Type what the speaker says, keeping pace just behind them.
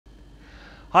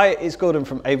Hi, it's Gordon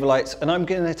from Avolites, and I'm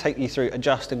going to take you through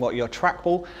adjusting what your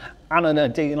trackball and on a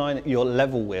D9 your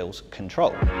level wheels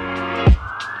control.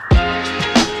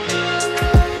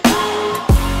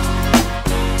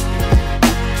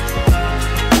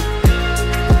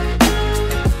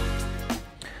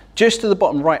 Just to the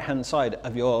bottom right hand side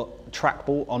of your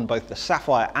trackball on both the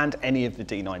Sapphire and any of the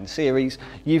D9 series,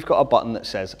 you've got a button that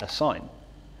says Assign.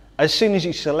 As soon as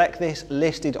you select this,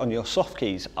 listed on your soft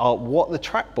keys are what the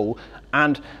trackball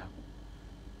and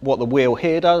what the wheel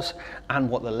here does and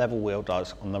what the level wheel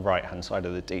does on the right hand side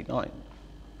of the D9.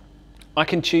 I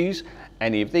can choose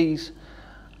any of these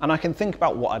and I can think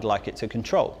about what I'd like it to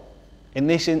control. In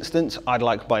this instance, I'd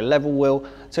like my level wheel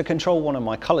to control one of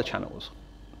my color channels.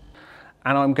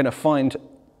 And I'm going to find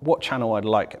what channel I'd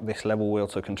like this level wheel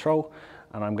to control,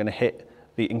 and I'm going to hit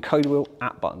the encode wheel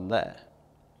at button there.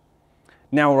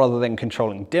 Now, rather than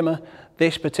controlling dimmer,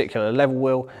 this particular level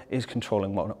wheel is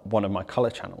controlling one of my color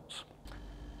channels.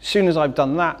 As soon as I've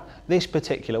done that, this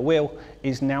particular wheel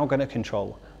is now going to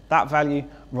control that value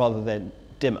rather than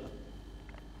dimmer.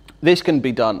 This can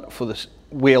be done for the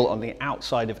wheel on the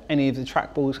outside of any of the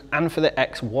trackballs and for the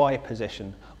XY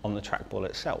position on the trackball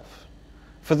itself.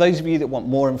 For those of you that want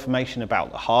more information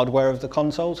about the hardware of the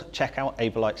consoles, check out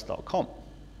avolites.com.